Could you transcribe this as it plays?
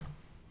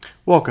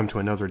Welcome to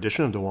another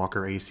edition of the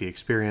Walker AC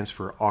Experience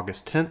for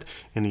August 10th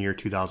in the year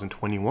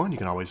 2021. You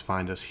can always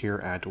find us here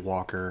at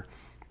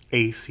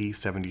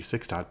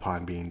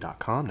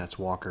walkerac76.podbean.com. That's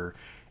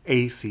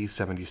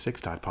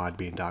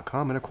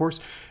walkerac76.podbean.com. And of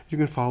course, you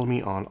can follow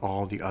me on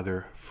all the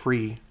other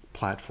free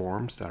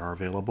platforms that are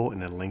available in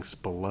the links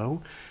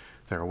below.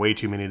 There are way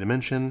too many to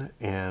mention,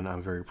 and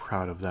I'm very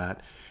proud of that.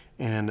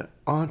 And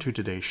on to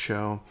today's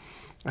show.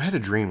 I had a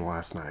dream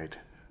last night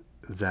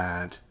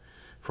that,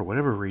 for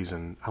whatever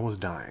reason, I was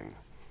dying.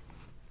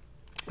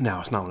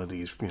 Now, it's not one of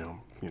these,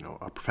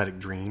 prophetic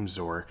dreams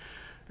or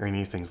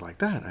any things like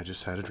that. I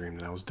just had a dream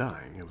that I was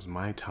dying. It was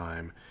my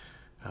time.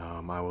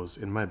 I was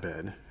in my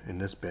bed, in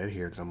this bed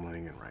here that I'm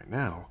laying in right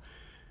now,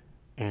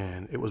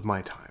 and it was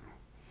my time.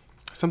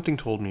 Something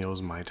told me it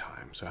was my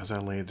time. So as I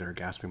lay there,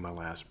 gasping my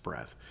last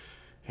breath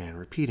and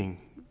repeating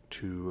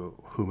to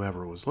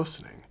whomever was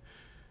listening,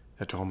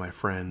 that to all my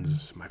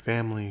friends, my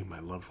family, my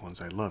loved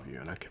ones, I love you.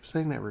 And I kept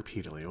saying that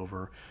repeatedly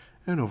over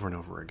and over and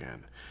over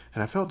again.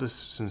 And I felt this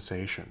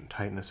sensation,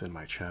 tightness in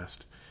my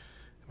chest,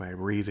 my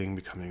breathing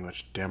becoming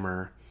much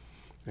dimmer,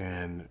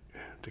 and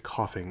the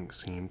coughing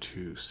seemed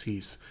to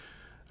cease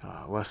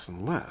less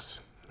and less.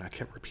 And I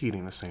kept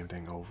repeating the same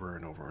thing over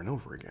and over and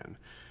over again.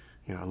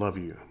 I love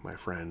you, my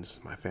friends,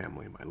 my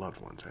family, my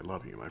loved ones. I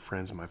love you, my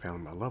friends and my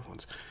family, my loved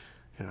ones.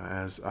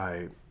 As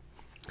I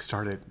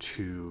started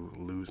to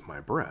lose my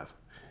breath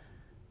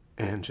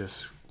and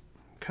just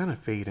kind of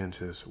fade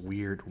into this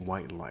weird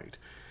white light.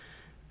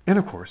 And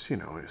of course,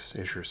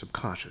 it's your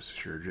subconscious,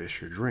 it's your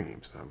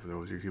dreams. For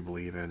those of you who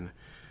believe in,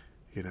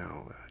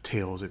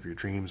 tales of your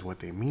dreams, what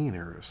they mean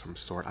or some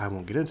sort, I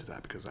won't get into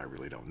that because I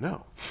really don't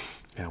know.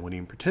 And I wouldn't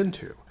even pretend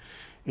to.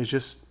 It's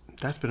just,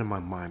 that's been in my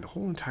mind the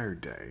whole entire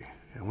day.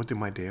 I went through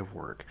my day of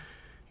work,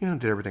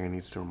 did everything I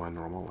needed to do in my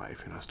normal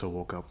life. I still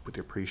woke up with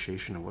the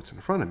appreciation of what's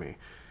in front of me.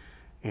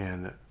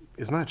 And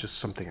it's not just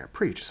something I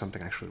preach, it's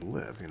something I actually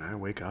live. I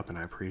wake up and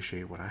I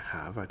appreciate what I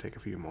have. I take a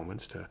few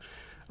moments to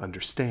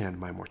understand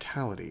my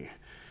mortality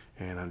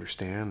and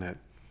understand that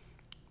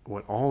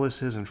what all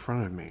this is in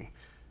front of me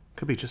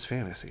could be just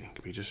fantasy, it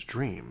could be just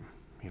dream,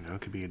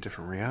 it could be a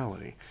different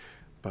reality.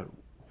 But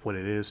what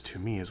it is to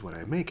me is what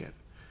I make it.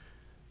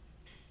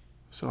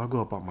 So I'll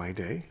go about my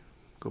day,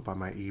 go about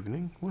my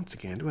evening, once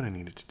again, do what I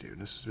needed to do.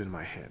 And this has been in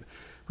my head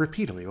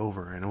repeatedly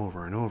over and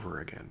over and over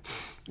again.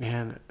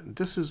 And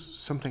this is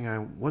something I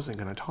wasn't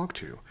going to talk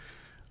to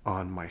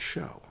on my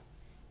show.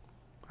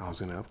 I was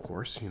going to, of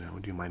course,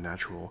 do my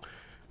natural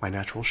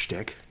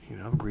shtick,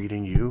 of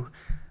greeting you,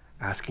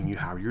 asking you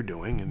how you're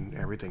doing, and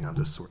everything of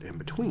this sort in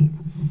between.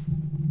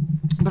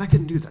 But I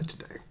couldn't do that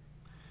today.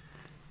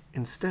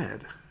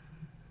 Instead,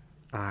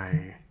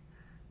 I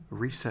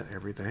reset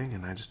everything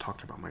and I just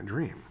talked about my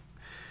dream.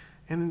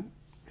 And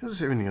it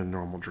was a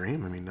normal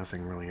dream.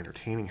 Nothing really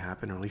entertaining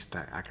happened, or at least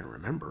that I can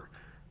remember.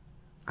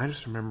 I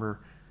just remember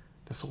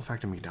the sole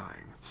fact of me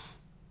dying.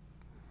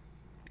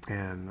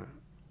 And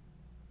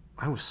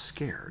I was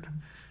scared,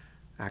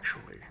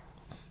 actually.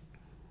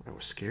 I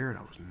was scared,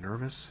 I was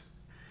nervous,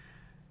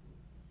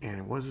 and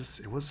it was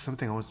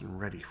something I wasn't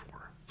ready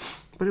for.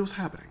 But it was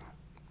happening.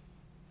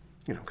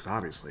 Because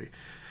obviously,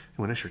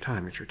 when it's your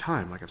time,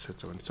 like I've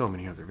said so in so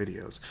many other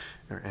videos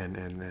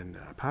and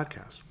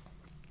podcasts.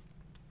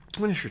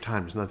 When it's your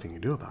time, there's nothing you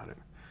do about it.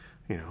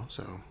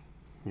 So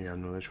you have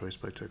no other choice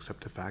but to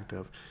accept the fact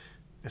of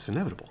it's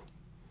inevitable.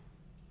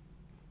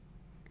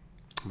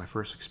 My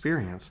first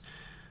experience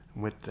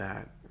with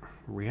that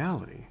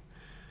reality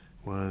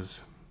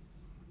was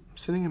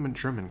sitting in a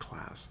German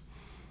class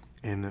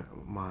in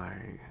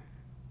I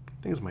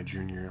think it was my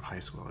junior year of high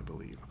school, I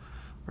believe,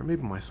 or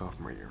maybe my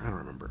sophomore year, I don't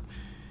remember.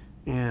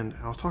 And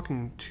I was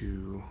talking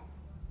to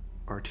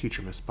our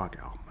teacher, Miss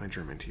Bagel, my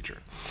German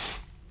teacher,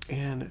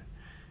 and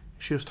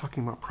she was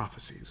talking about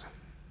prophecies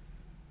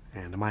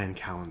and the Mayan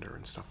calendar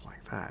and stuff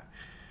like that.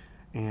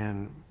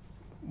 And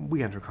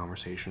we entered a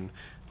conversation.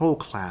 The whole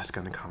class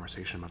got in a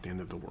conversation about the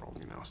end of the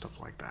world, stuff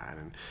like that,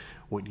 and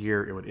what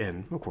year it would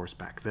end, of course,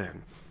 back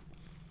then.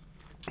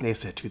 They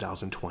said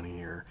 2020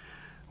 year,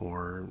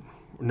 or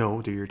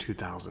no, the year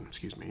 2000,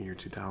 year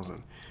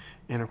 2000.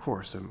 And of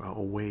course,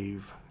 a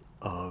wave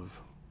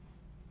of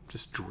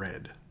just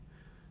dread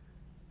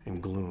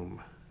and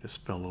gloom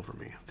just fell over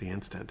me the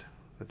instant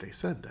that they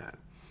said that.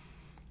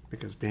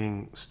 Because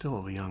being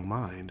still a young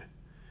mind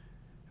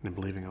and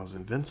believing I was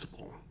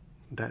invincible,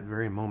 that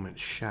very moment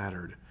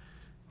shattered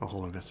my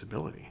whole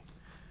invincibility.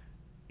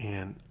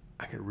 And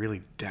I got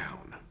really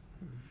down,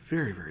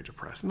 very, very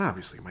depressed. And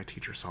obviously my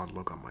teacher saw the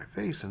look on my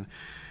face, and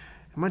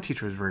my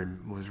teacher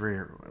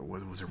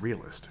was a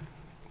realist.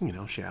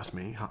 She asked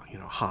me,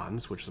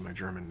 Hans, which is my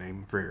German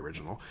name, very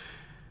original,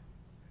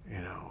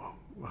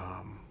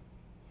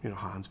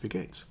 Hans, wie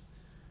geht's?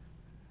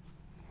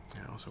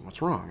 So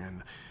what's wrong?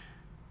 And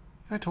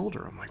I told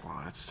her, I'm like,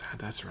 well,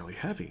 that's really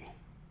heavy.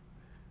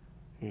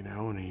 In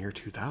the year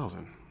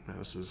 2000. Now,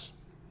 this is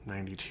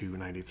 92,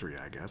 93,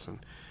 I guess. And,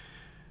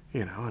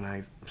 and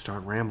I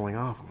started rambling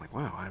off. I'm like,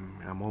 wow,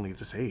 I'm only at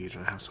this age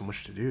and I have so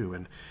much to do.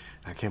 And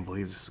I can't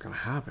believe this is going to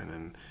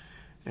happen.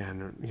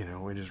 And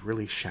it just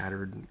really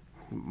shattered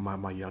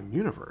my young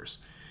universe.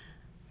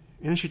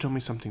 And then she told me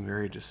something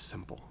very just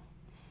simple.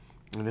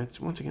 And it's,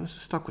 once again, this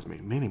has stuck with me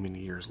many, many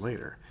years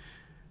later.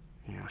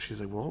 She's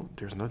like, well,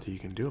 there's nothing you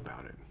can do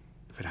about it.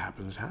 If it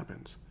happens, it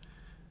happens.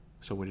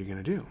 So what are you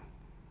going to do?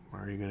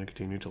 Are you going to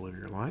continue to live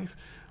your life?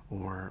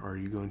 Or are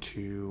you going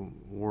to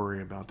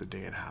worry about the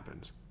day it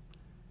happens?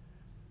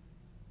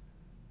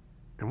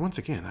 And once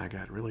again, I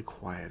got really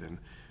quiet, and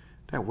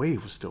that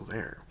wave was still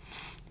there.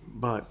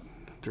 But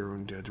the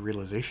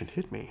realization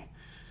hit me.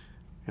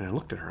 And I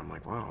looked at her, I'm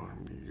like, wow,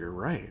 you're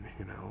right,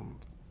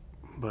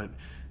 but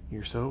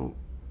you're so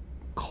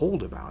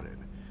cold about it.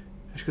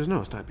 And she goes, no,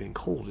 it's not being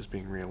cold, it's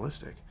being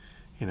realistic.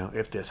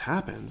 If this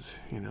happens,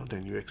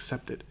 then you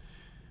accept it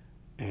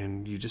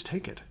and you just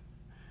take it.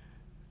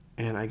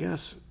 And I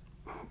guess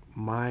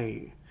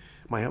my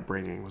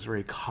upbringing was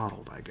very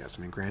coddled, I guess.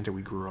 I mean, granted,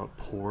 we grew up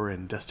poor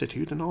and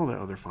destitute and all that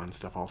other fun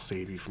stuff I'll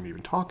save you from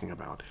even talking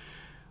about.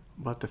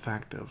 But the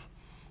fact of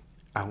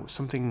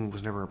something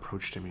was never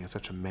approached to me in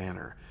such a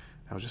manner.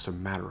 That was just a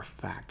matter of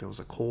fact. It was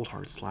a cold,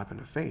 hard slap in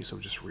the face of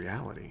just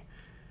reality.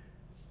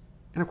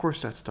 And of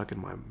course, that stuck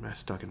in my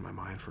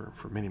mind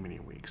for many, many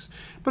weeks.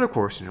 But of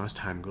course, as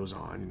time goes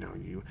on,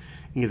 you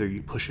either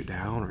you push it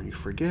down or you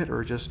forget,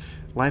 or just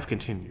life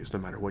continues. No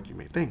matter what you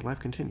may think, life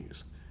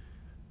continues.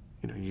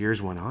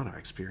 Years went on. I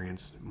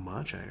experienced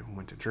much. I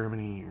went to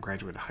Germany and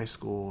graduated high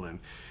school and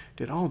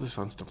did all this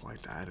fun stuff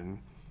like that. And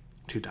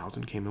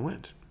 2000 came and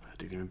went. I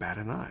didn't even bat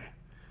an eye.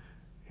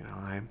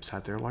 I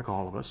sat there like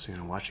all of us,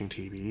 watching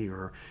TV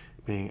or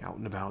being out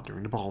and about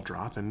during the ball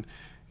drop, and,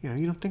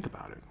 you don't think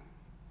about it.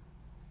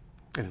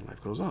 And then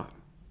life goes on.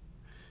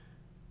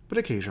 But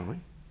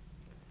occasionally,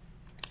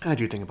 I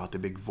do think about the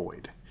big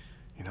void.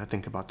 I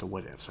think about the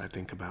what ifs. I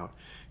think about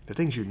the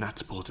things you're not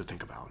supposed to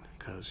think about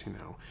because,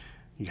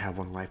 you have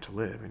one life to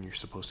live and you're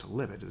supposed to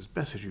live it as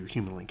best as you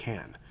humanly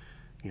can.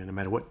 No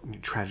matter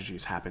what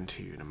tragedies happen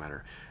to you, no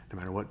matter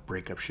what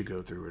breakups you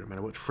go through, or no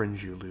matter what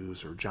friends you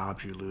lose, or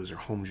jobs you lose, or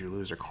homes you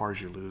lose, or cars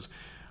you lose,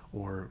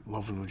 or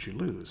loved ones you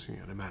lose,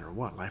 no matter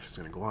what, life is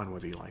going to go on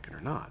whether you like it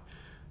or not.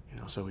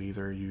 So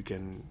either you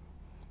can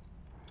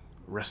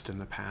rest in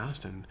the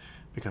past and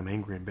become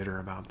angry and bitter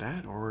about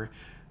that, or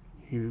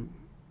you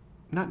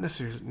not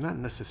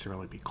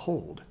necessarily be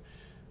cold.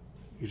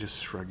 You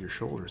just shrug your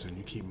shoulders and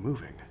you keep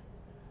moving.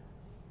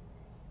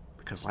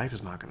 Because life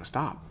is not going to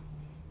stop.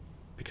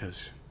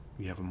 Because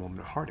you have a moment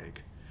of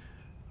heartache,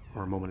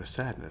 or a moment of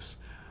sadness,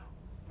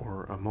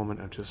 or a moment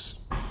of just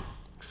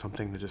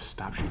something that just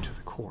stops you to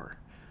the core.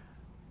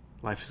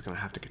 Life is going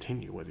to have to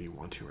continue whether you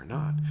want to or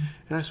not.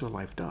 And that's what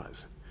life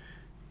does.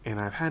 And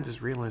I've had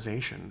this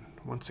realization,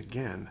 once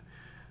again,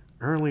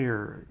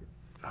 earlier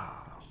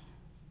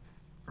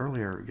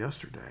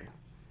yesterday,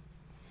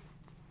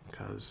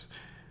 because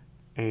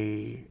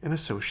an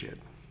associate,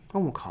 I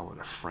won't call it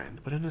a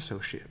friend, but an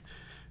associate,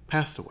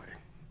 passed away.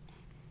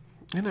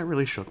 And that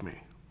really shook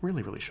me.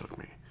 Really, really shook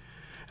me.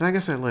 And I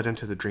guess that led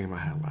into the dream I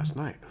had last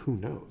night. Who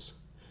knows?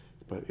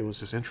 But it was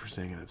just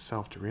interesting in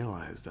itself to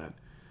realize that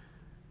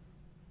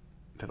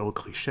old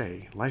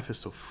cliche, life is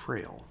so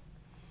frail.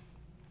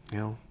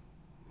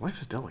 Life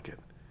is delicate.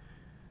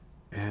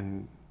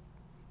 And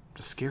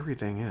the scary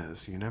thing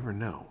is, you never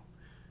know.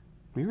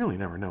 You really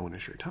never know when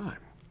it's your time.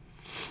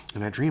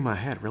 And that dream I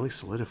had really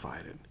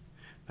solidified it.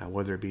 Now,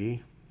 whether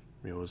it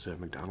was at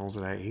McDonald's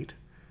that I ate,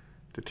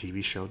 the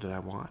TV show that I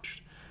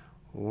watched,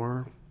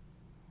 or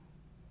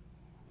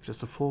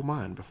just a full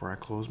mind before I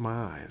closed my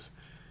eyes.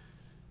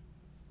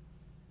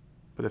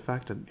 But the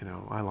fact that,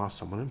 I lost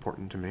someone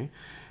important to me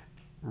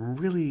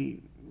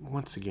really,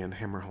 once again,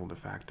 hammer home the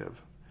fact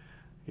of,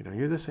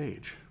 you're this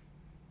age.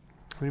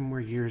 How many more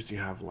years do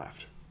you have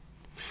left?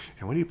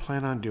 And what do you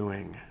plan on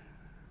doing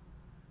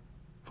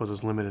for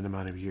this limited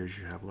amount of years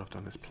you have left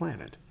on this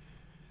planet?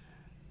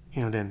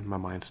 Then my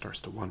mind starts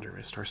to wonder.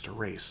 It starts to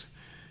race.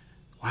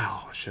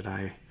 Wow, should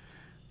I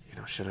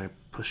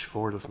push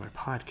forward with my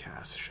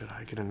podcast? Should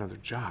I get another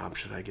job?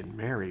 Should I get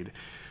married?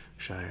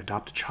 Should I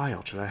adopt a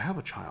child? Should I have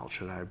a child?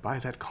 Should I buy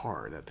that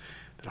car that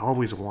I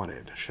always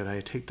wanted? Should I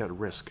take that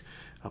risk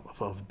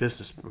of a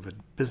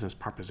business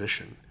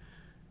proposition?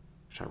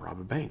 Should I rob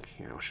a bank?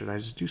 Should I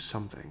just do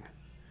something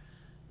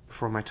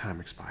before my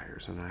time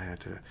expires? And I had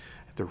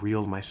to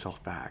reel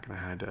myself back, and I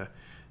had to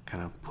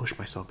kind of push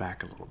myself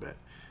back a little bit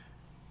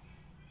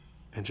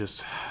and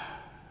just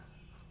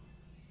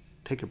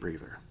take a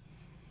breather.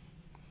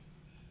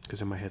 Because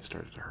then my head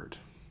started to hurt.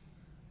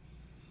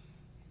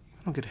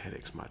 I don't get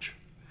headaches much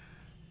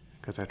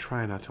because I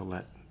try not to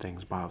let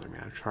things bother me.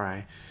 I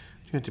try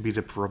to be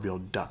the proverbial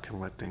duck and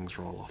let things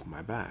roll off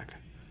my back.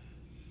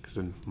 Because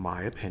in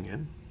my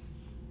opinion,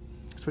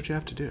 that's what you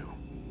have to do.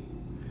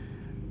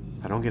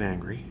 I don't get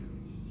angry.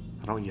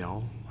 I don't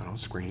yell. I don't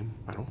scream.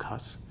 I don't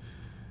cuss.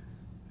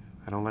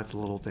 I don't let the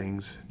little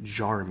things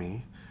jar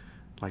me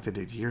like they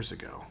did years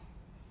ago.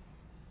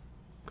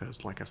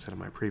 Because like I've said in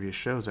my previous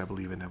shows, I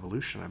believe in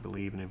evolution. I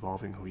believe in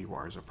evolving who you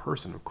are as a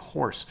person. Of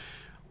course,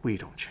 we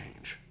don't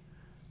change.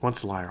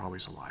 Once a liar,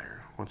 always a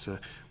liar. Once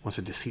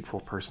a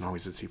deceitful person,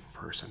 always a deceitful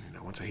person.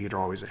 Once a hater,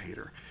 always a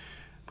hater.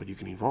 But you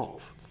can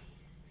evolve.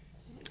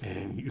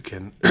 And you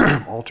can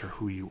alter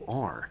who you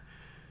are.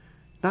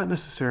 Not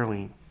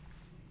necessarily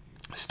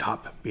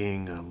stop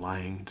being a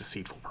lying,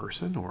 deceitful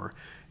person or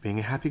being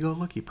a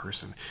happy-go-lucky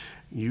person.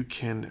 You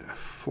can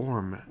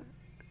form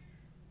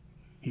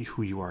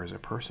who you are as a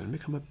person,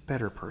 become a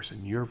better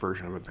person, your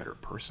version of a better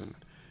person.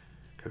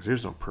 Because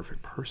there's no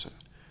perfect person.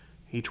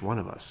 Each one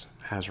of us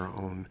has our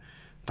own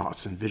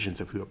thoughts and visions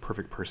of who a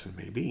perfect person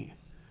may be.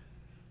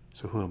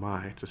 So who am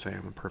I to say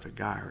I'm a perfect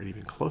guy or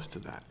even close to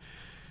that?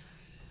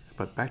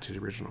 But back to the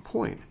original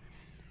point,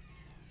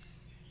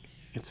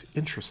 it's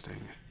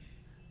interesting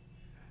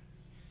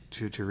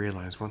to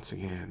realize once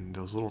again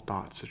those little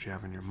thoughts that you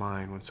have in your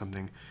mind when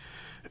something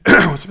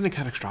when something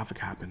catastrophic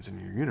happens in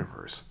your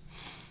universe,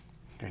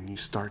 and you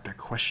start that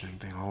questioning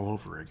thing all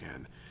over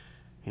again.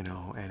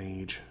 At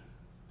age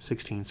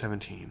 16,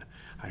 17,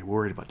 I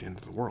worried about the end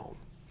of the world.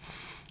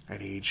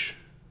 At age,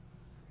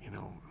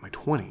 my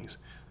 20s,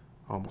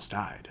 I almost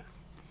died.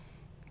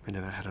 And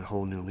then I had a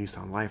whole new lease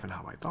on life and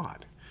how I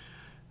thought.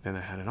 Then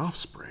I had an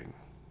offspring.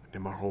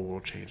 Then my whole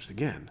world changed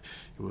again.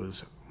 It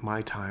was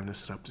my time to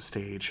set up the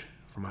stage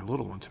for my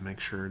little one to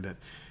make sure that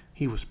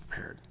he was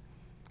prepared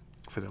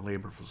for the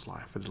labor of his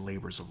life, for the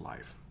labors of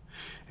life.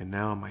 And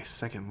now in my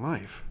second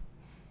life,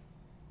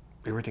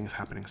 everything is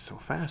happening so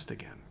fast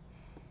again.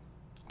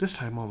 This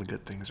time, all the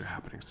good things are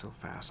happening so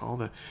fast. All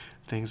the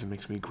things that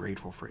makes me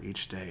grateful for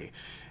each day,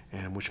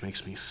 and which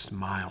makes me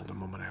smile the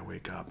moment I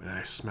wake up, and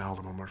I smile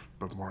the moment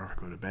before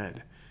I go to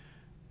bed.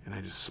 And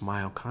I just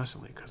smile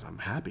constantly because I'm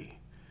happy.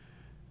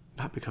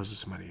 Not because of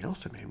somebody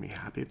else that made me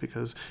happy,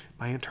 because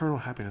my internal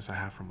happiness I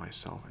have for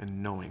myself,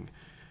 and knowing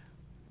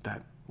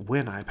that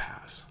when I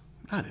pass,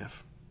 not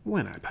if,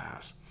 when I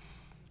pass,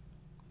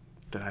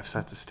 that I've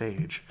set the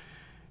stage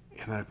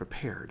and I've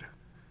prepared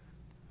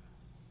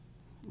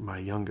my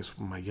young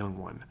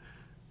one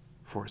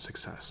for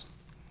success.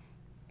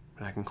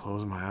 And I can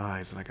close my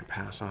eyes and I can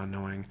pass on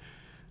knowing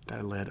that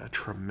I led a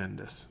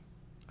tremendous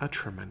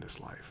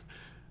life,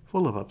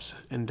 full of ups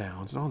and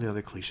downs and all the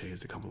other cliches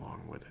that come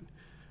along with it.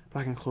 But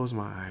I can close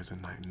my eyes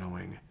at night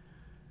knowing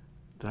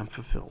that I'm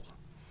fulfilled,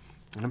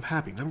 and I'm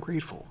happy, and I'm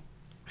grateful.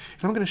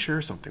 And I'm going to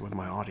share something with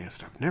my audience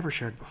that I've never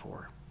shared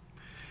before.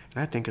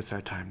 And I think it's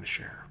that time to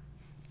share.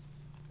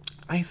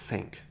 I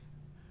think,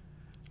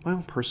 my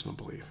own personal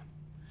belief,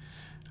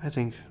 I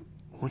think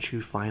once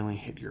you finally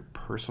hit your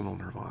personal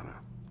nirvana,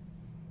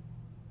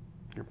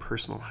 your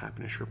personal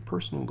happiness, your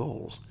personal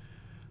goals,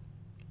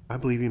 I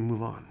believe you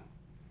move on.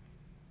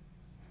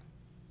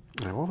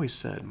 And I've always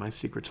said my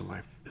secret to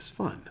life is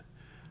fun.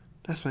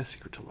 That's my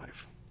secret to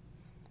life.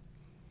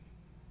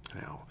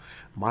 Now,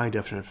 my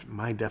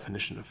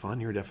definition of fun,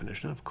 your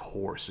definition, of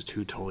course, are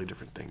two totally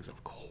different things,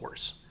 of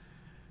course.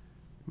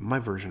 My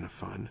version of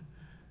fun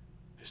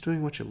is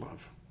doing what you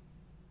love,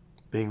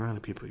 being around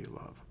the people you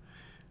love,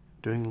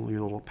 doing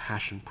your little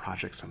passion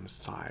projects on the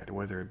side,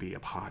 whether it be a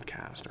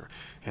podcast or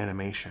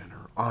animation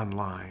or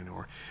online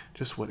or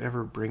just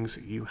whatever brings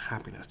you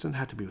happiness. It doesn't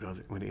have to be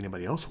what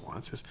anybody else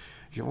wants. It's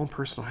your own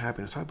personal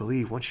happiness. I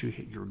believe once you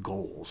hit your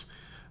goals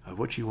of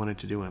what you wanted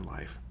to do in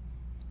life,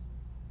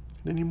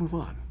 then you move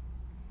on.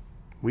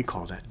 We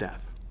call that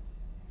death.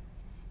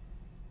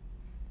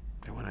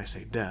 And when I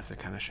say death, it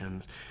kind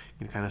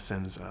of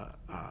sends a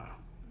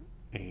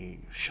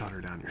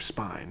shudder down your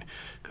spine,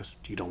 because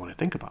you don't want to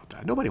think about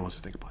that. Nobody wants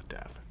to think about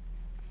death.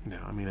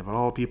 Of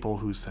all people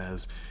who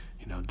says,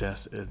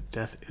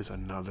 death is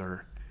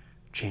another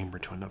chamber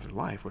to another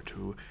life, or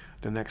to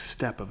the next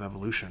step of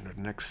evolution, or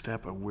the next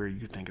step of where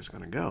you think it's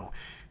going to go,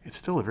 it's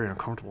still a very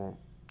uncomfortable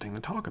thing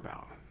to talk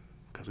about.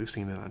 Because we've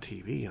seen it on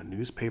TV, on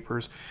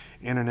newspapers,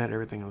 internet,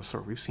 everything of the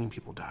sort. We've seen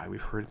people die.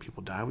 We've heard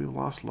people die. We've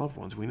lost loved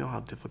ones. We know how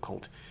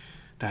difficult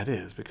that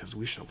is, because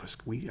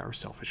we are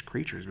selfish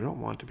creatures. We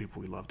don't want the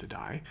people we love to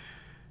die,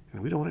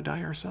 and we don't want to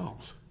die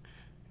ourselves.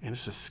 And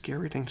it's a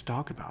scary thing to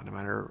talk about, no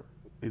matter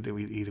either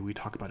we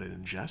talk about it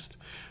in jest,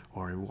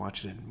 or we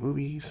watch it in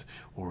movies,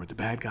 or the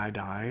bad guy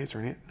dies,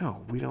 or anything.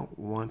 No, we don't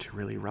want to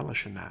really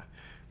relish in that,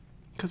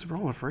 because we're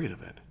all afraid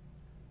of it.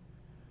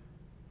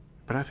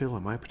 But I feel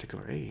in my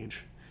particular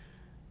age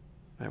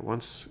that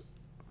once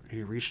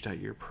you reach that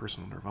your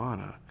personal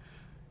nirvana,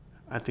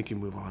 I think you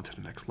move on to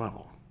the next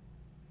level,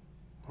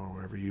 or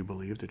wherever you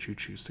believe that you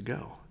choose to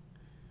go.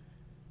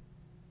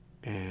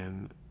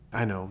 And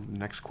I know the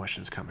next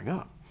question is coming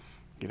up.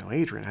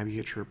 Adrian, have you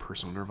hit your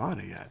personal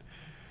nirvana yet?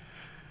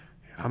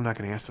 I'm not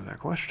going to answer that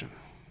question.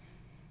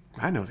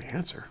 I know the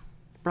answer,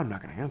 but I'm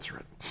not going to answer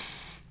it.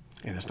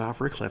 And it's not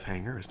for a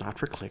cliffhanger. It's not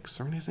for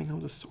clicks or anything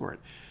of the sort.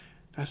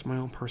 That's my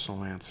own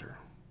personal answer.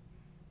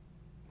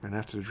 And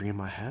after the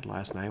dream I had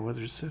last night,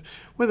 whether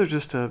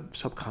just a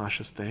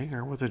subconscious thing,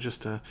 or whether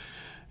just a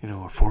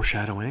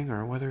foreshadowing,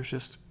 or whether it's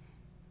just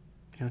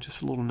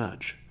a little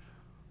nudge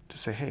to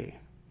say, hey,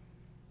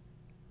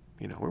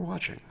 we're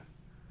watching,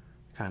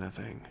 kind of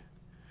thing.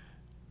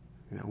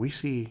 We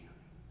see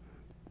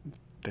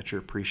that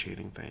you're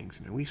appreciating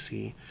things. We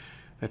see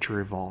that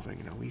you're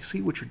evolving. We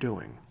see what you're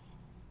doing.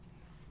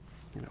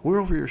 We're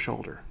over your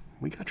shoulder.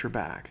 We got your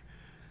back.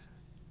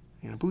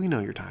 But we know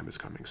your time is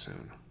coming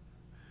soon.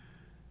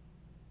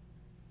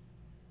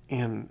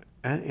 And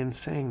in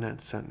saying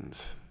that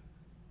sentence,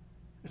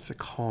 it's a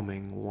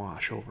calming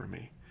wash over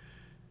me.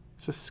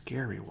 It's a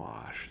scary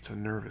wash. It's a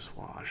nervous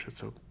wash.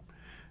 It's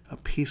a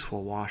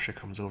peaceful wash that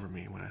comes over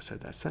me when I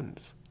said that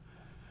sentence.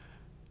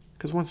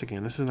 Because once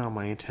again, this is not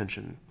my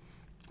intention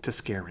to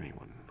scare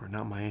anyone, or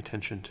not my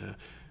intention to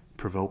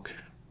provoke,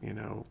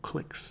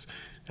 clicks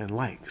and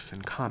likes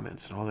and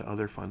comments and all the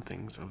other fun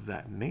things of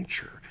that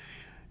nature.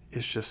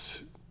 It's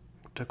just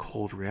the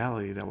cold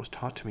reality that was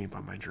taught to me by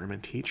my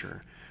German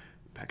teacher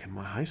back in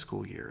my high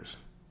school years.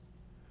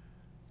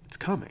 It's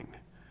coming.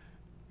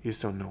 You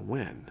just don't know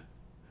when.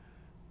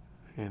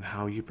 And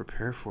how you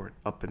prepare for it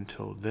up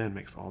until then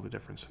makes all the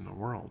difference in the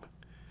world.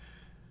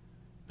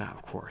 Now,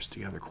 of course,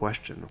 the other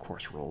question,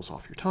 rolls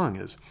off your tongue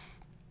is,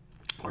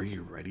 are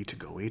you ready to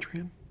go,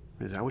 Adrian?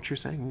 Is that what you're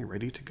saying? Are you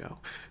ready to go?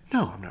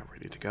 No, I'm not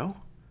ready to go.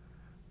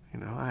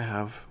 I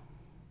have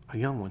a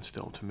young one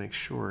still to make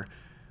sure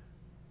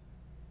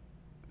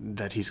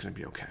that he's going to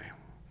be okay.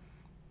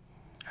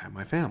 I have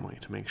my family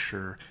to make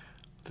sure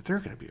that they're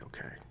going to be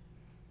okay.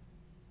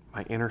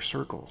 My inner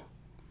circle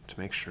to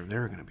make sure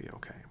they're going to be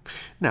okay.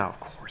 Now, of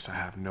course, I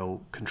have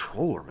no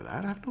control over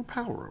that. I have no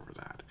power over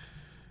that.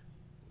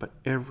 But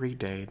every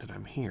day that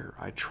I'm here,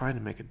 I try to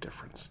make a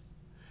difference.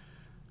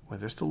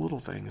 Whether it's the little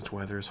things,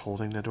 whether it's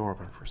holding the door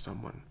open for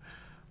someone,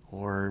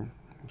 or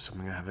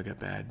someone having a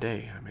bad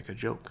day, I make a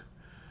joke,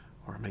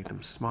 or make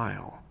them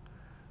smile,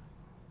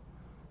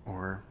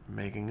 or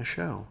making a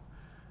show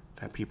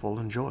that people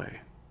enjoy,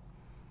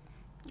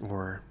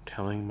 or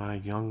telling my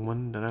young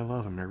one that I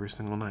love him every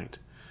single night.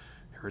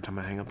 Every time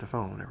I hang up the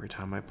phone, every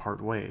time I part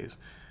ways,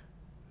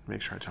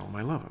 make sure I tell him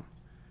I love him.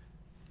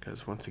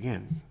 Because once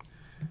again,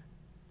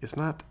 it's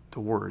not the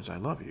words "I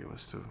love you,"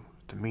 it's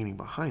the meaning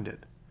behind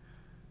it.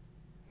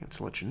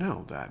 To let you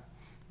know that,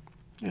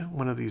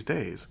 one of these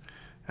days,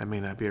 I may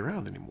not be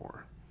around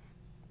anymore.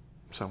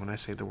 So when I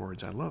say the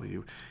words "I love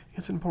you,"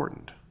 it's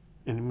important.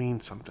 And it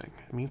means something.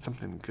 It means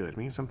something good. It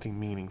means something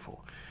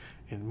meaningful.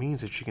 It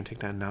means that you can take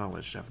that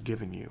knowledge that I've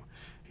given you.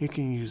 You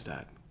can use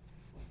that.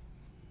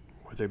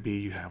 Whether it be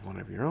you have one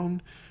of your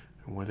own,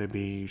 and whether it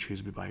be you choose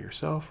to be by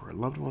yourself, or a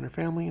loved one or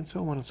family, and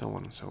so on and so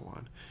on and so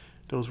on.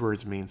 Those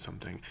words mean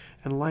something.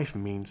 And life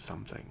means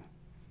something.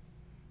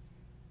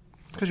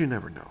 Because you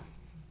never know.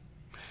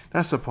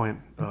 That's the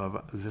point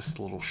of this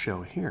little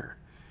show here,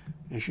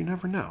 is you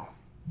never know.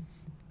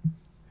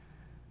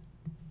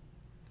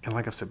 And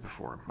like I've said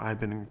before, I've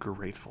been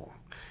grateful.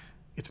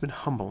 It's been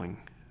humbling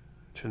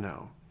to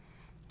know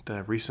that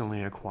I've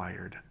recently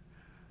acquired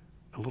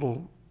a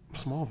little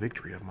small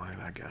victory of mine,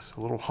 I guess.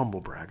 A little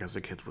humble brag, as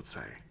the kids would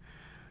say.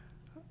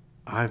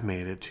 I've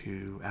made it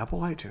to Apple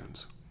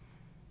iTunes.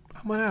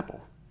 I'm on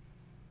Apple.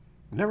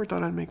 Never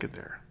thought I'd make it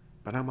there,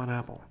 but I'm on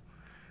Apple.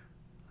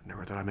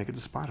 Never thought I'd make it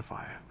to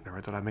Spotify. Never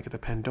thought I'd make it to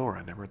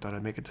Pandora. Never thought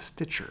I'd make it to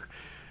Stitcher.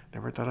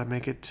 Never thought I'd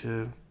make it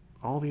to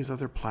all these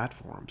other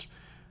platforms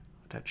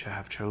that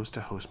have chose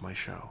to host my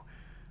show.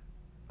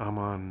 I'm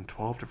on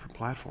 12 different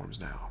platforms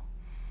now.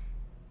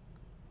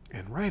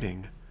 And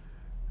writing,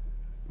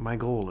 my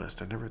goal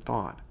list, I never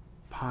thought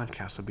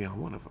podcasts would be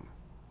on one of them.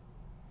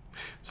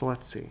 So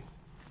let's see.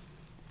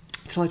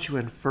 To let you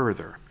in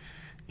further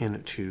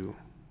into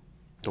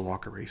the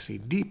Walker AC,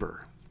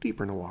 deeper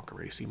in the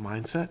Walker AC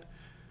mindset,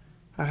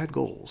 I had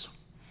goals.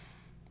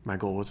 My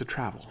goal was to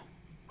travel.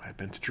 I'd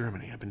been to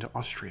Germany. I'd been to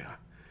Austria.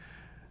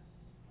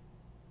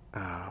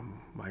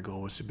 My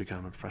goal was to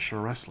become a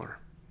professional wrestler.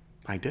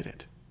 I did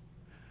it.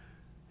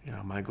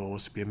 My goal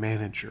was to be a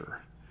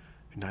manager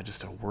and not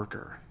just a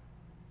worker.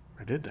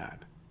 I did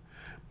that.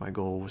 My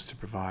goal was to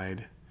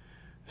provide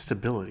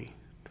stability,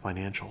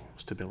 financial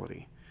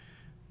stability.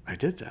 I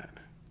did that.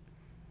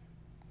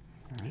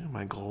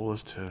 My goal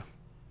was to,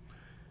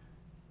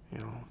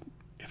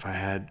 if I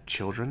had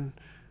children,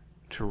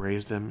 to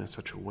raise them in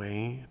such a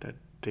way that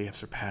they have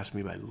surpassed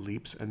me by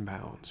leaps and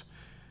bounds.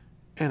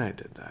 And I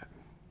did that.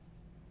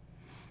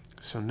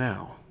 So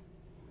now,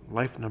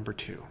 life number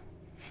 2.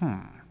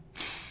 Am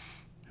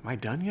I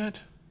done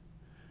yet?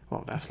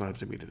 Well, that's not up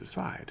to me to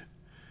decide.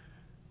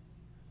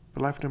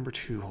 But life number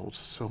 2 holds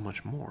so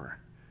much more.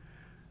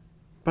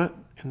 But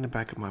in the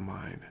back of my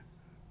mind,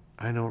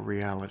 I know what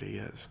reality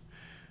is.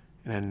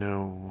 And I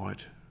know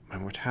what my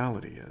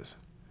mortality is.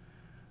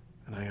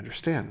 And I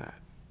understand that.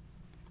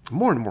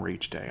 More and more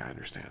each day, I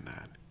understand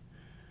that.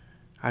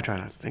 I try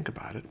not to think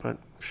about it, but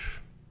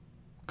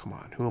come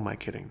on, who am I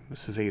kidding?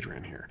 This is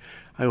Adrian here.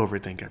 I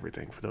overthink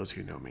everything, for those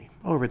who know me.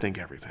 I overthink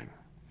everything.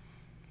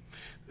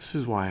 This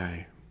is why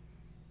I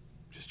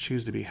just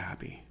choose to be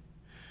happy.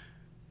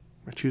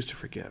 I choose to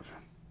forgive.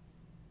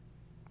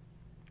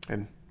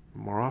 And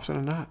more often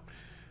than not,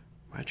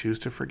 I choose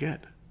to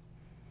forget.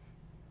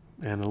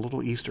 And a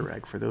little Easter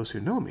egg for those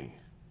who know me.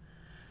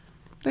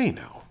 They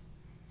know.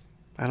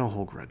 I don't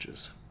hold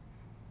grudges.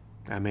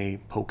 I may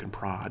poke and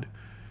prod,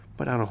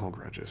 but I don't hold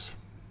grudges.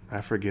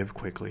 I forgive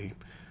quickly.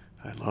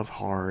 I love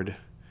hard.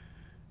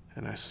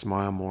 And I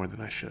smile more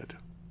than I should.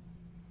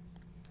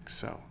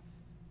 So,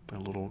 a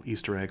little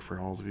Easter egg for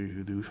all of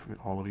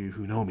you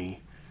who know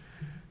me.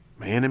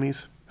 My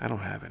enemies, I don't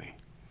have any.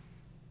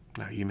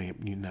 Now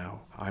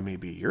I may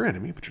be your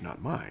enemy, but you're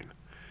not mine.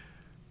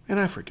 And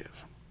I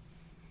forgive.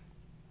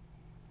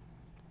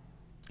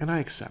 And I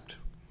accept.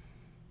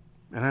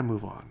 And I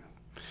move on.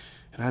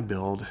 And I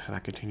build and I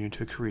continue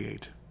to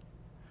create.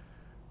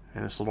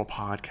 And this little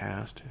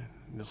podcast,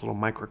 this little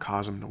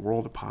microcosm in the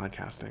world of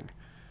podcasting,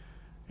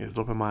 has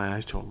opened my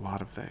eyes to a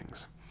lot of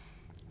things.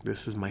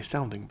 This is my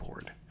sounding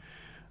board.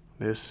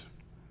 This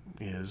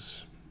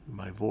is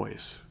my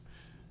voice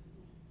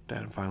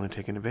that I'm finally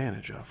taking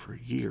advantage of. For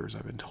years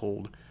I've been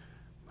told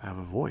I have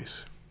a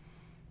voice.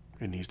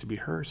 It needs to be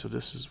heard, so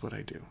this is what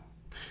I do.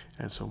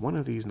 And so one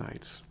of these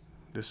nights,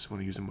 this is what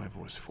I'm using my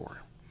voice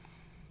for.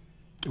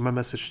 And my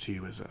message to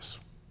you is this.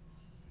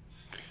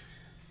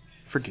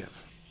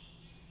 Forgive.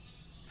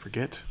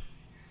 Forget.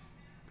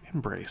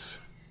 Embrace.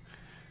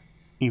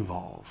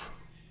 Evolve.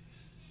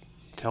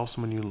 Tell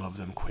someone you love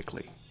them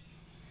quickly.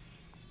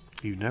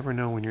 You never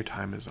know when your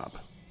time is up.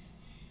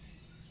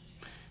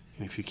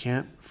 And if you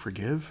can't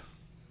forgive,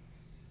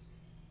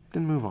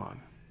 then move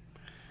on.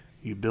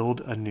 You build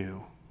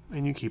anew,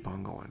 and you keep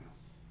on going.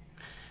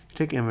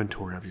 Take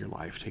inventory of your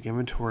life. Take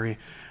inventory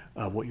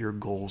of what your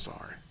goals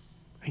are.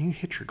 And you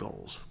hit your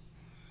goals.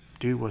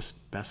 Do what's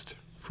best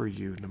for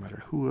you, no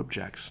matter who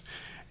objects.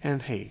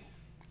 And hey,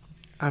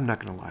 I'm not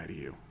going to lie to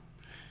you.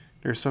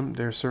 There's some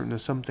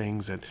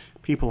things that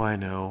people I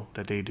know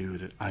that they do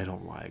that I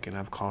don't like, and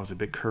I've caused a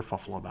big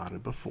kerfuffle about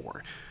it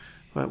before.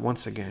 But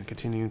once again,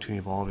 continuing to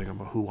evolving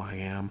about who I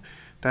am,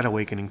 that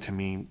awakening to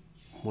me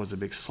was a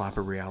big slap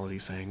of reality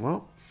saying,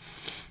 well,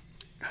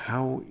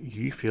 how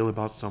you feel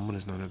about someone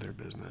is none of their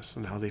business,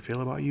 and how they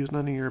feel about you is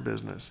none of your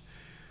business.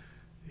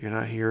 You're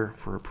not here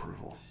for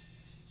approval.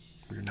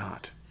 You're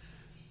not.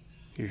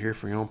 You're here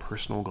for your own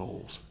personal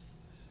goals.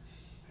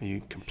 And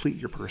you complete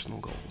your personal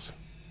goals.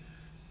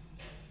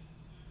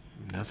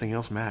 Nothing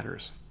else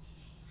matters.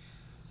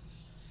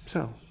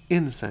 So,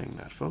 in saying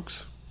that,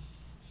 folks,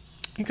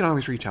 you can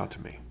always reach out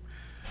to me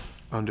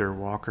under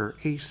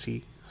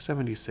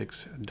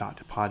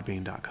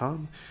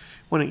walkerac76.podbean.com.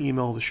 Want to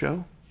email the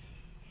show?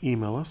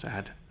 Email us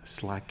at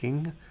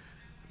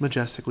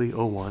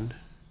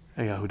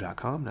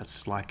slackingmajestically01@yahoo.com.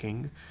 That's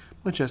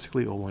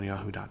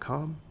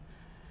slackingmajestically01@yahoo.com.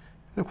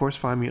 And of course,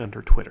 find me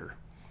under Twitter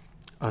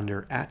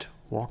under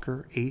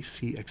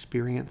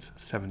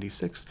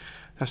 @WalkerACExperience76.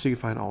 That's so you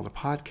can find all the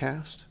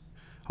podcasts,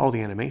 all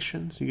the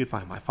animations. You can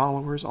find my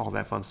followers, all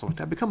that fun stuff like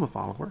that. Become a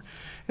follower.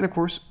 And of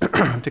course,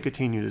 to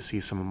continue to see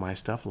some of my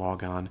stuff,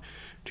 log on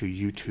to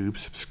YouTube,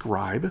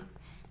 subscribe.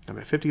 I'm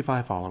at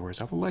 55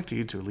 followers. I would like to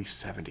get to at least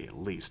 70 at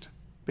least.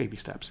 Baby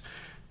steps.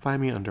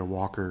 Find me under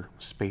Walker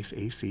Space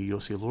AC.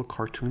 You'll see a little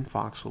cartoon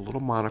fox with a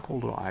little monocle, a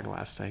little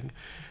eyeglass thing.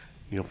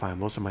 You'll find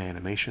most of my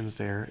animations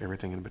there,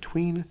 everything in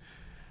between.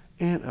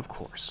 And of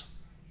course,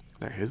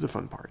 here's the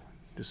fun part.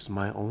 This is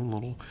my own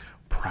little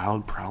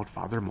proud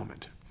father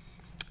moment.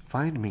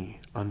 Find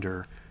me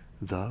under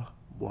The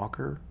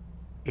Walker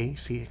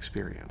AC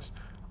Experience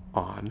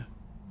on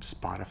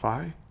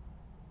Spotify,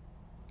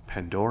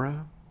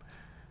 Pandora,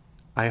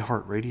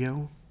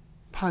 iHeartRadio,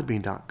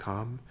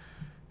 Podbean.com,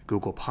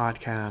 Google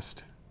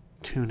Podcast,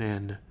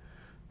 TuneIn,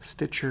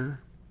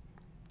 Stitcher,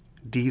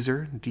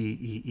 Deezer,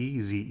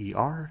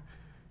 Deezer,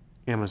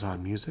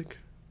 Amazon Music,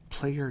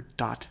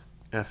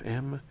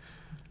 Player.fm,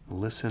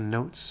 Listen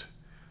Notes,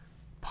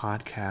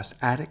 Podcast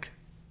Addict,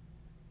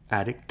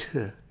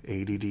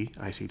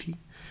 ADDICT,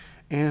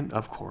 and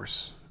of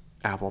course,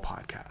 Apple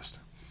Podcast.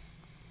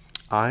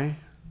 I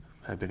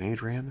have been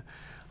Adrian.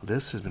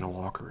 This has been a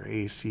Walker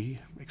AC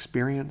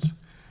Experience.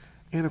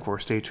 And of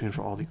course, stay tuned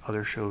for all the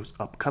other shows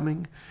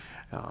upcoming.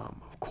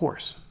 Of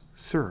course,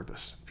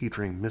 Cerebus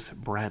featuring Miss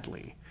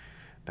Bradley.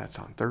 That's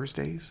on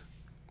Thursdays.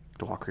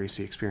 The Walker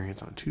AC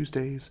Experience on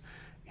Tuesdays.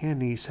 And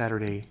the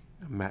Saturday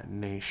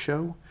Matinee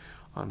Show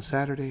on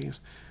Saturdays.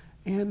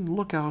 And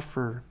look out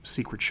for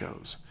secret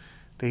shows.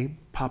 They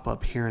pop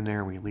up here and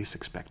there when we least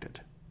expect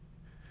it.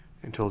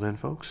 Until then,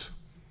 folks,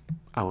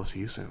 I will see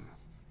you soon.